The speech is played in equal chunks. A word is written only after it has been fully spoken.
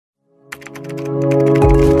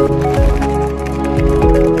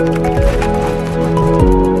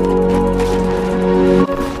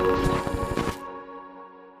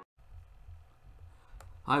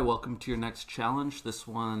to your next challenge. This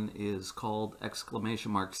one is called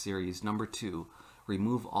Exclamation Mark Series number 2.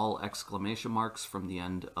 Remove all exclamation marks from the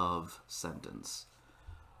end of sentence.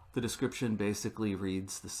 The description basically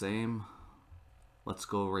reads the same. Let's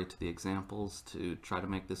go right to the examples to try to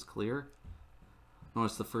make this clear.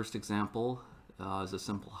 Notice the first example is a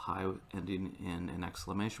simple hi ending in an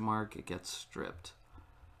exclamation mark. It gets stripped.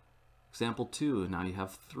 Example 2, now you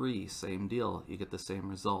have 3, same deal. You get the same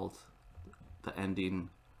result. The ending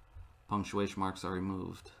punctuation marks are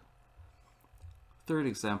removed. Third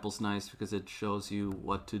example is nice because it shows you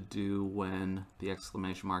what to do when the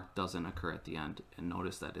exclamation mark doesn't occur at the end, and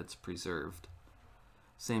notice that it's preserved.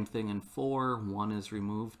 Same thing in 4, 1 is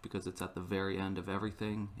removed because it's at the very end of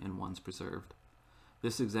everything and 1's preserved.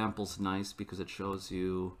 This example is nice because it shows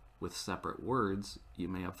you with separate words. You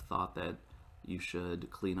may have thought that you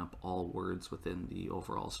should clean up all words within the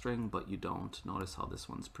overall string, but you don't. Notice how this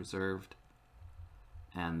one's preserved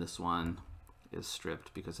and this one is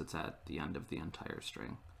stripped because it's at the end of the entire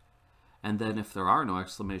string. And then if there are no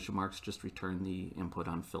exclamation marks, just return the input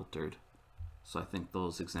unfiltered. So I think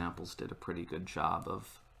those examples did a pretty good job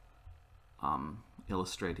of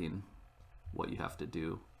illustrating what you have to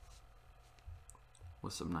do,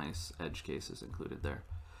 with some nice edge cases included there.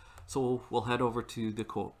 So we'll head over to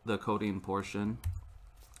the coding portion.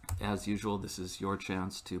 As usual, this is your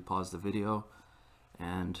chance to pause the video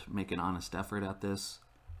and make an honest effort at this,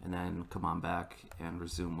 and then come on back and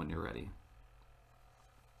resume when you're ready.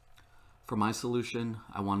 For my solution,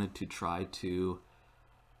 I wanted to try to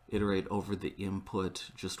iterate over the input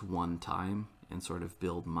just one time and sort of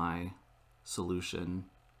build my solution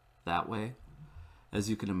that way. As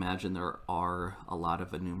you can imagine, there are a lot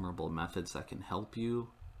of enumerable methods that can help you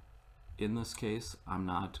in this case. I'm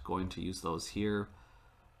not going to use those here,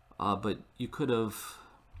 but you could have,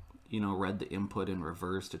 read the input in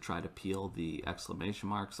reverse to try to peel the exclamation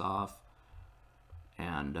marks off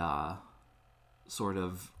and sort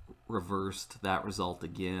of reversed that result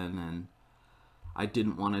again. And I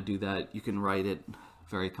didn't want to do that. You can write it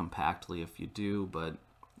very compactly if you do, but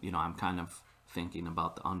I'm kind of thinking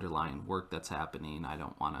about the underlying work that's happening. I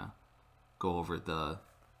don't want to go over the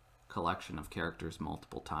collection of characters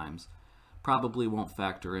multiple times. Probably won't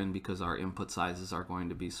factor in because our input sizes are going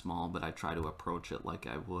to be small, but I try to approach it like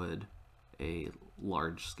I would a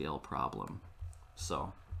large-scale problem.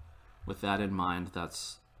 So with that in mind,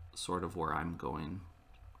 that's sort of where I'm going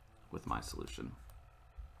with my solution.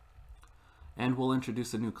 And we'll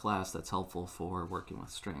introduce a new class that's helpful for working with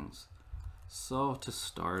strings. So to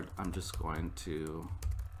start, I'm just going to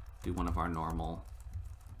do one of our normal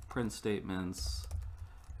print statements,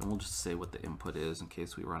 and we'll just say what the input is in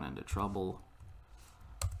case we run into trouble.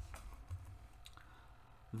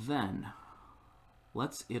 Then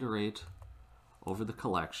let's iterate over the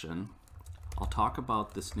collection. I'll talk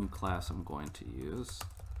about this new class I'm going to use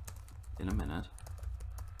in a minute,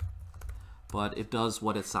 but it does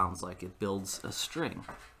what it sounds like. It builds a string,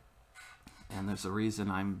 and there's a reason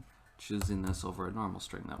I'm choosing this over a normal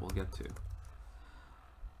string that we'll get to.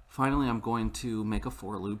 Finally, I'm going to make a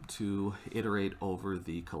for loop to iterate over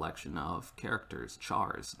the collection of characters,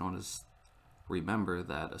 chars. Remember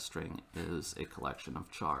that a string is a collection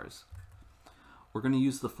of chars. We're going to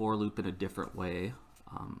use the for loop in a different way,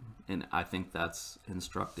 and I think that's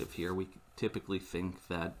instructive here. We typically think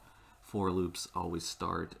that for loops always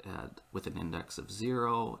start with an index of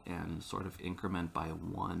 0 and sort of increment by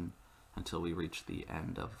 1 until we reach the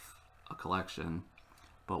end of a collection.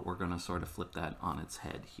 But we're going to sort of flip that on its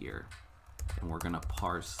head here, and we're going to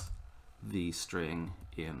parse the string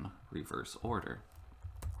in reverse order.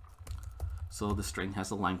 So the string has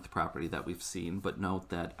a length property that we've seen, but note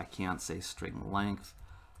that I can't say string length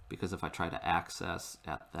because if I try to access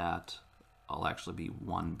at that, I'll actually be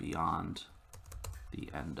 1 beyond the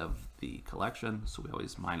end of the collection. So we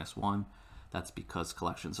always -1. That's because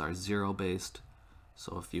collections are 0 based.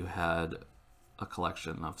 So if you had a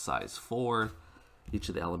collection of size 4, each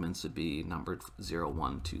of the elements would be numbered 0,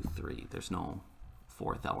 1, 2, 3. There's no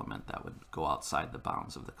 4th element that would go outside the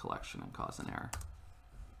bounds of the collection and cause an error,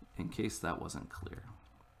 in case that wasn't clear.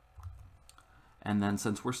 And then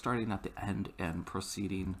since we're starting at the end and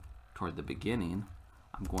proceeding toward the beginning,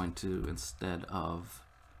 I'm going to, instead of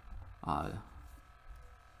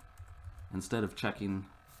checking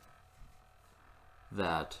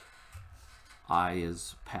that I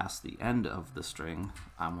is past the end of the string,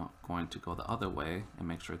 I'm going to go the other way and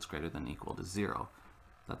make sure it's greater than or equal to 0.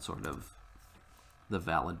 That's sort of the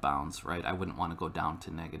valid bounds, right? I wouldn't want to go down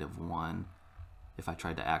to -1. If I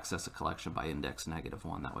tried to access a collection by index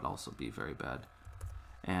 -1, that would also be very bad.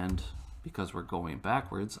 And because we're going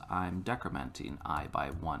backwards, I'm decrementing I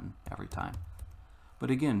by 1 every time. But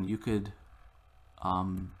again, you could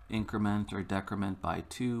increment or decrement by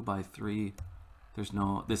 2, by 3.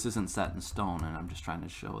 This isn't set in stone, and I'm just trying to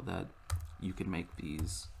show that you can make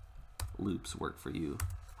these loops work for you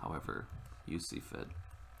however you see fit.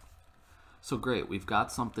 So great, we've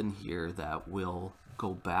got something here that will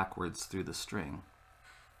go backwards through the string.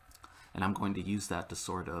 And I'm going to use that to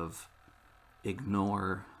sort of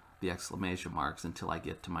ignore the exclamation marks until I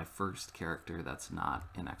get to my first character that's not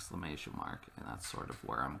an exclamation mark. And that's sort of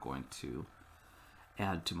where I'm going to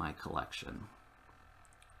add to my collection.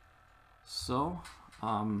 So,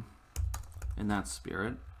 in that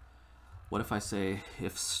spirit, what if I say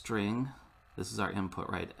if string, this is our input,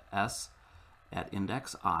 right, s at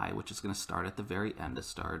index I, which is going to start at the very end to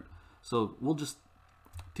start. So we'll just,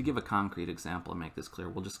 to give a concrete example and make this clear,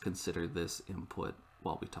 we'll just consider this input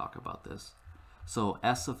while we talk about this. So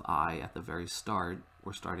s of I at the very start,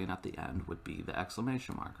 we're starting at the end, would be the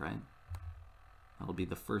exclamation mark, right? That'll be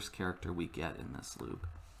the first character we get in this loop.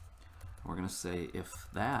 We're going to say if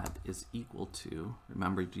that is equal to,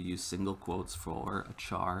 remember to use single quotes for a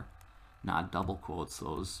char, not double quotes,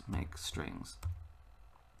 those make strings.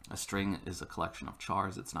 A string is a collection of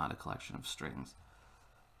chars, it's not a collection of strings.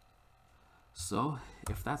 So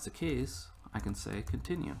if that's the case, I can say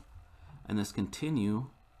continue. And this continue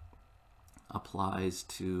applies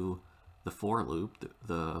to the for loop,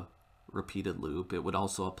 the repeated loop. It would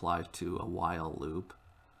also apply to a while loop.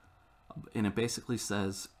 And it basically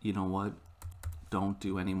says, you know what, don't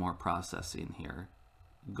do any more processing here.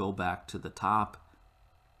 Go back to the top,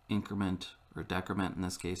 increment or decrement, in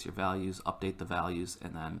this case, your values, update the values,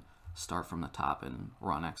 and then start from the top and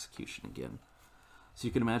run execution again. So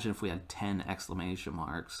you can imagine if we had 10 exclamation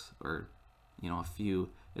marks, or a few,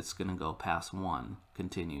 it's going to go past 1,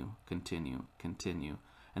 continue, continue, continue.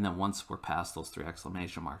 And then once we're past those 3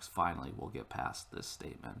 exclamation marks, finally we'll get past this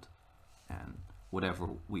statement. And whatever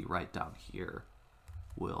we write down here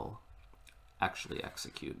will actually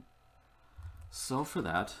execute. So for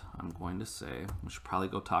that, I'm going to say, we should probably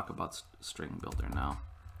go talk about string builder now.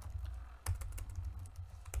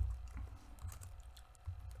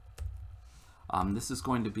 This is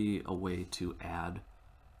going to be a way to add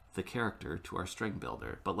the character to our string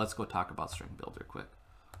builder, but let's go talk about string builder quick.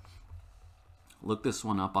 Look this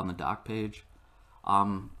one up on the doc page.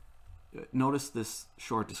 Notice this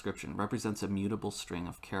short description represents a mutable string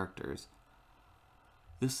of characters.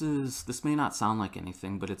 This may not sound like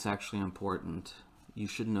anything, but it's actually important. You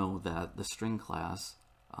should know that the string class,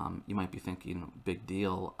 you might be thinking, big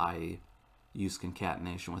deal, I use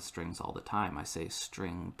concatenation with strings all the time. I say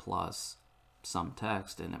string plus some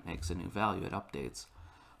text and it makes a new value, it updates.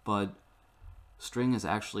 But string is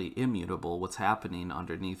actually immutable. What's happening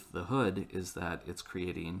underneath the hood is that it's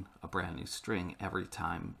creating a brand new string every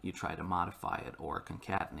time you try to modify it or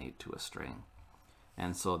concatenate to a string.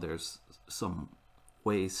 And so there's some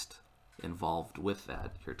waste involved with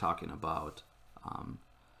that. You're talking about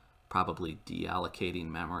probably deallocating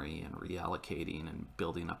memory and reallocating and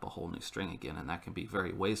building up a whole new string again, and that can be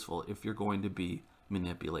very wasteful if you're going to be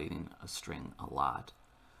manipulating a string a lot.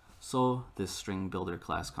 So this string builder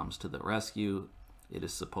class comes to the rescue. It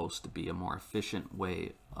is supposed to be a more efficient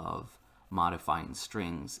way of modifying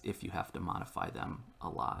strings if you have to modify them a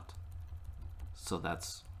lot. So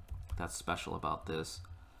that's special about this.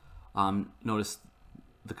 Notice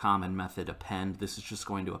the common method append. This is just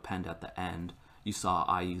going to append at the end. You saw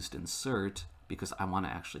I used insert because I want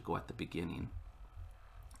to actually go at the beginning.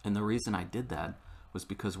 And the reason I did that was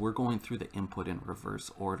because we're going through the input in reverse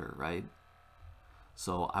order, right?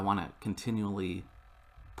 So I want to continually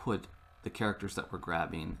put the characters that we're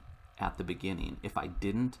grabbing at the beginning. If I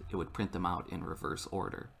didn't, it would print them out in reverse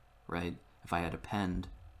order, right? If I had append,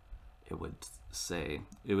 it would say,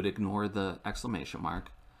 it would ignore the exclamation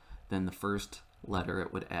mark. Then the first letter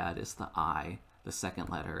it would add is the I. The second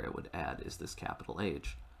letter it would add is this capital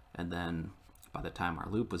H. And then by the time our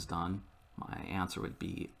loop was done, my answer would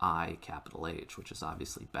be I capital H, which is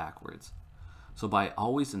obviously backwards. So by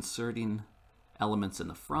always inserting elements in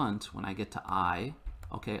the front, when I get to I,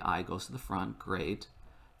 okay, I goes to the front, great.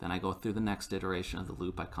 Then I go through the next iteration of the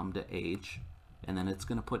loop, I come to H, and then it's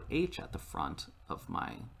going to put H at the front of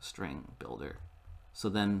my string builder. So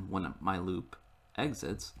then when my loop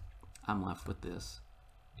exits, I'm left with this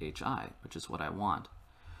HI, which is what I want.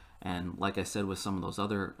 And like I said with some of those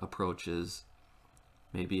other approaches,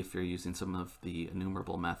 maybe if you're using some of the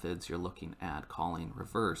enumerable methods, you're looking at calling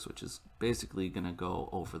reverse, which is basically going to go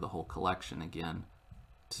over the whole collection again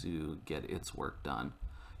to get its work done.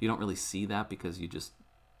 You don't really see that because you just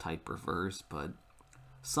type reverse, but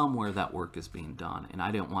somewhere that work is being done, and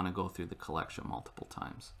I didn't want to go through the collection multiple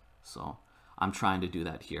times. So I'm trying to do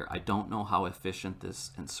that here. I don't know how efficient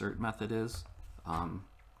this insert method is. A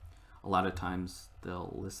lot of times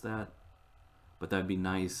they'll list that, but that'd be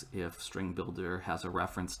nice if String Builder has a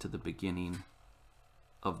reference to the beginning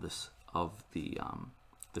of the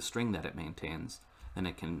string that it maintains, and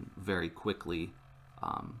it can very quickly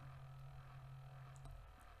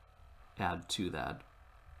add to that.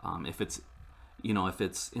 If it's if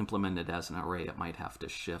it's implemented as an array, it might have to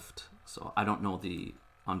shift. So I don't know the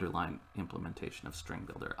underlying implementation of String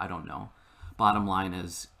Builder. I don't know. Bottom line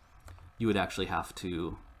is, you would actually have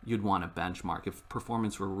to, you'd want to benchmark. If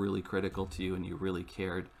performance were really critical to you and you really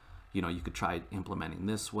cared, you could try implementing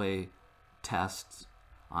this way, test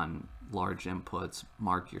on large inputs,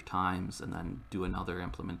 mark your times, and then do another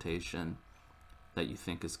implementation that you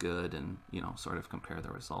think is good, and sort of compare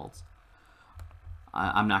the results.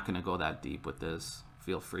 I'm not going to go that deep with this.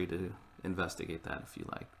 Feel free to investigate that if you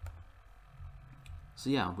like. So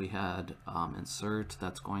yeah, we had insert.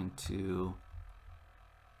 That's going to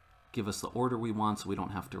give us the order we want, so we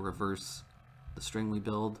don't have to reverse the string we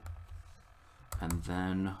build. And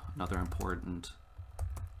then another important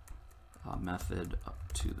method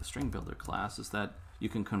to the string builder class is that you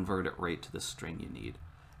can convert it right to the string you need.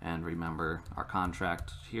 And remember, our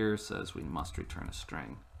contract here says we must return a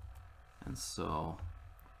string. And so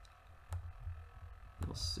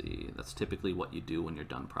you'll see that's typically what you do when you're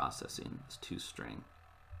done processing this toString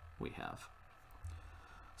we have.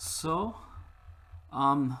 So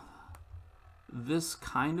this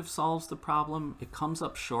kind of solves the problem. It comes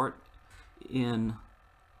up short in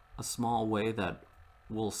a small way that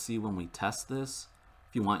we'll see when we test this.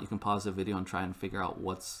 If you want, you can pause the video and try and figure out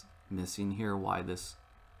what's missing here, why this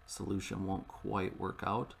solution won't quite work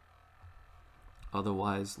out.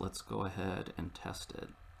 Otherwise, let's go ahead and test it.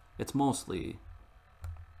 It's mostly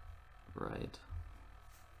right.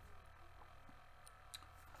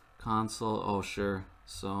 Console, oh sure.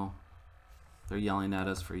 So they're yelling at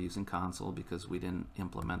us for using console because we didn't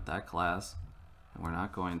implement that class, and we're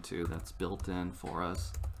not going to. That's built in for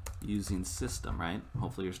us. Using system, right?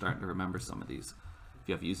 Hopefully you're starting to remember some of these. If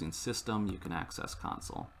you have using system, you can access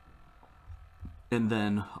console. And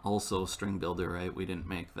then also string builder, right? We didn't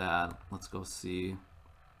make that. Let's go see.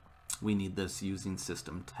 We need this using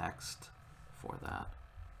system text for that.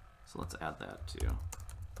 So let's add that too.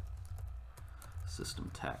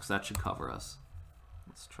 System text, that should cover us.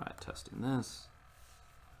 Let's try testing this.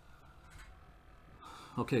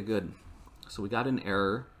 Okay, good. So we got an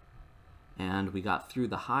error, and we got through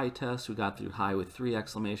the high test. We got through high with 3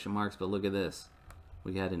 exclamation marks, but look at this.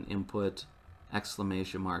 We had an input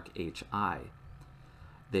exclamation mark HI.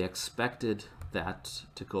 They expected that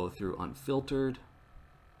to go through unfiltered,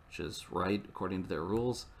 which is right according to their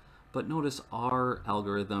rules. But notice our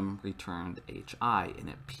algorithm returned HI, and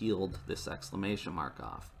it peeled this exclamation mark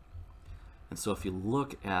off. And so if you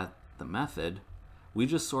look at the method, we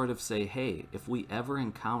just sort of say, hey, if we ever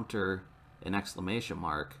encounter an exclamation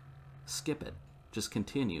mark, skip it. Just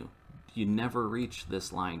continue. You never reach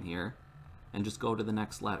this line here, and just go to the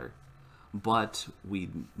next letter. But we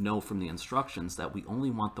know from the instructions that we only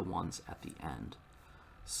want the ones at the end.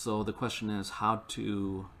 So the question is how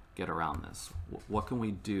to get around this. What can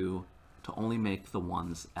we do to only make the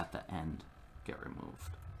ones at the end get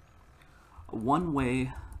removed? One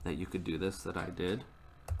way that you could do this that I did,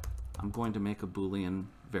 I'm going to make a Boolean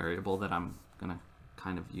variable that I'm going to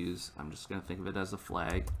kind of use. I'm just going to think of it as a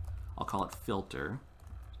flag. I'll call it filter.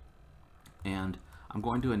 And I'm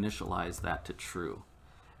going to initialize that to true.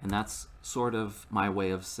 And that's sort of my way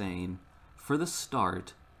of saying, for the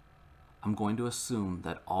start, I'm going to assume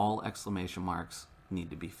that all exclamation marks need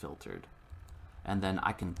to be filtered. And then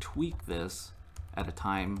I can tweak this at a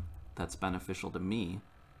time that's beneficial to me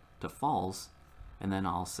to false, and then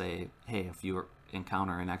I'll say, hey, if you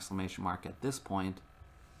encounter an exclamation mark at this point,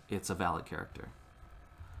 it's a valid character.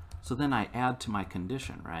 So then I add to my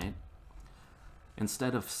condition, right?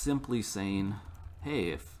 Instead of simply saying, hey,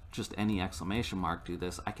 if just any exclamation mark do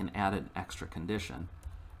this, I can add an extra condition.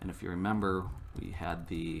 And if you remember, we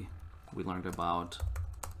learned about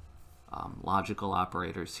logical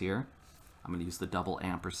operators here. I'm going to use the double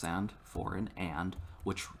ampersand for an and,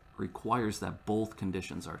 which requires that both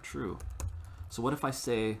conditions are true. So what if I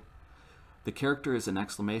say the character is an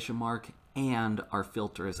exclamation mark and our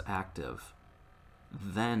filter is active?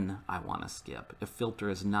 Then I want to skip. If filter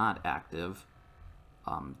is not active,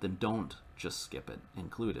 then don't just skip it,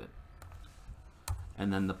 include it.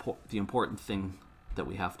 And then the important thing that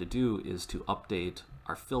we have to do is to update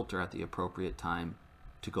our filter at the appropriate time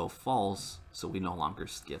to go false, so we no longer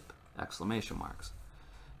skip exclamation marks.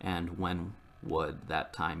 And when would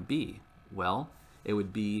that time be? Well, it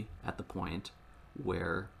would be at the point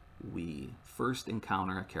where we first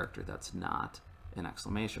encounter a character that's not an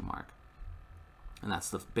exclamation mark. And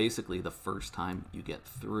that's basically the first time you get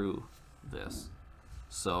through this.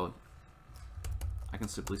 So I can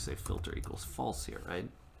simply say filter equals false here, right?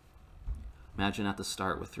 Imagine at the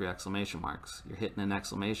start with 3 exclamation marks. You're hitting an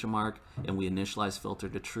exclamation mark and we initialize filter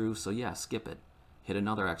to true, so yeah, skip it. Hit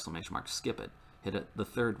another exclamation mark, skip it. Hit it, the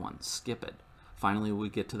third one, skip it. Finally we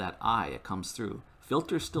get to that I, it comes through.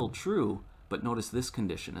 Filter's still true, but notice this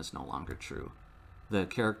condition is no longer true. The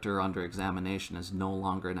character under examination is no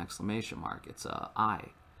longer an exclamation mark, it's a I.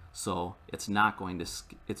 So it's not going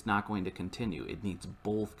to continue. It needs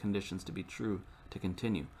both conditions to be true to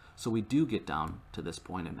continue. So we do get down to this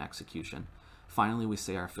point in execution. Finally, we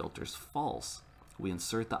say our filter's false. We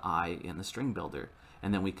insert the I in the string builder,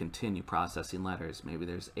 and then we continue processing letters. Maybe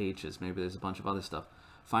there's H's, maybe there's a bunch of other stuff.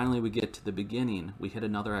 Finally, we get to the beginning. We hit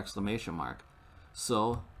another exclamation mark.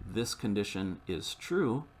 So this condition is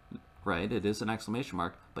true, right? It is an exclamation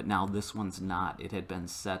mark, but now this one's not. It had been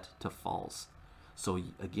set to false. So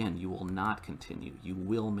again, you will not continue. You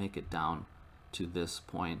will make it down to this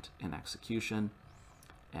point in execution,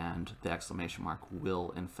 and the exclamation mark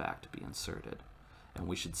will in fact be inserted. And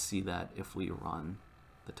we should see that if we run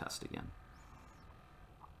the test again.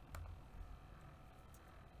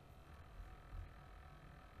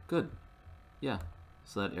 Good. Yeah,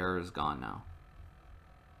 so that error is gone now.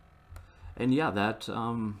 And yeah, that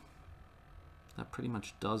pretty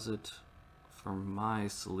much does it for my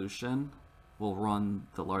solution. We'll run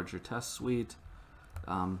the larger test suite.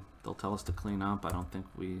 They'll tell us to clean up. I don't think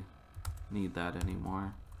we need that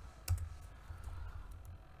anymore.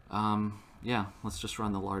 Yeah, let's just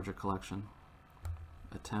run the larger collection.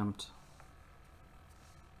 Attempt.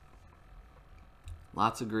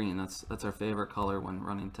 Lots of green. That's our favorite color when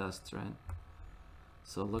running tests, right?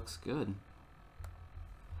 So it looks good.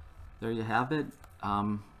 There you have it.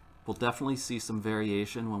 We'll definitely see some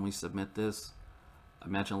variation when we submit this. I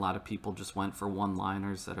imagine a lot of people just went for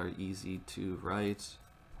one-liners that are easy to write.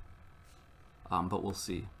 But we'll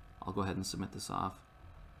see. I'll go ahead and submit this off.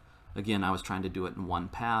 Again, I was trying to do it in one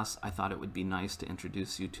pass. I thought it would be nice to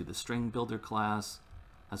introduce you to the string builder class.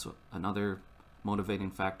 That's another motivating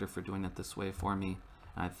factor for doing it this way for me.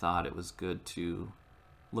 And I thought it was good to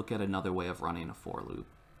look at another way of running a for loop.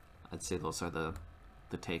 I'd say those are the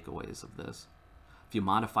takeaways of this. If you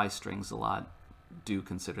modify strings a lot, do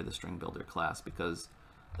consider the string builder class, because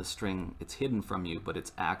the string, it's hidden from you, but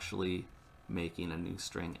it's actually making a new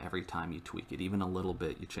string every time you tweak it. Even a little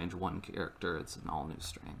bit, you change one character, it's an all new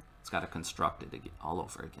string. It's got to construct it all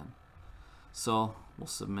over again. So we'll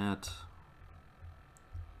submit.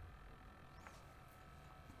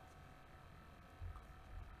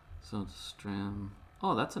 So string,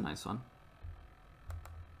 oh, that's a nice one.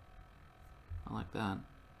 I like that.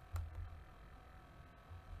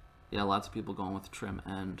 Yeah, lots of people going with trim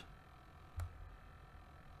end.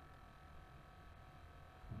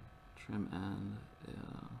 Trim end,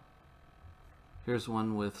 yeah. Here's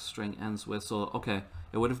one with string ends with. So, okay,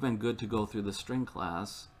 it would have been good to go through the string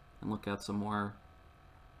class and look at some more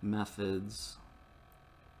methods.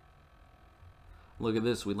 Look at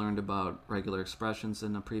this, we learned about regular expressions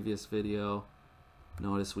in a previous video.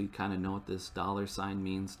 Notice we kind of know what this $sign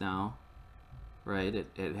means now, right?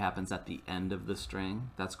 It happens at the end of the string.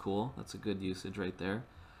 That's cool, that's a good usage right there.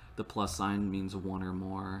 The plus sign means one or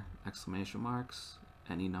more exclamation marks,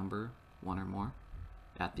 any number, one or more,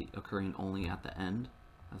 occurring only at the end.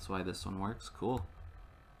 That's why this one works, cool.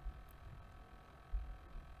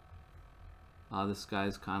 This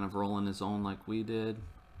guy's kind of rolling his own like we did,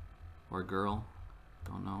 or girl,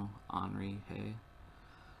 don't know, Henri, hey.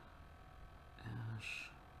 Ash.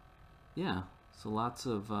 Yeah, so lots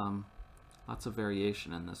of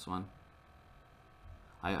variation in this one.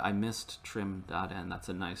 I missed trim.end. That's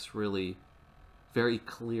a nice, really very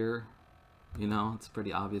clear, you know, it's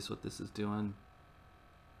pretty obvious what this is doing.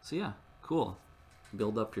 So yeah, cool.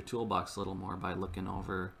 Build up your toolbox a little more by looking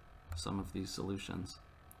over some of these solutions.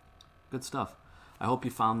 Good stuff. I hope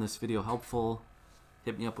you found this video helpful.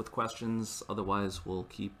 Hit me up with questions. Otherwise, we'll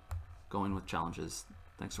keep going with challenges.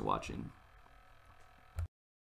 Thanks for watching.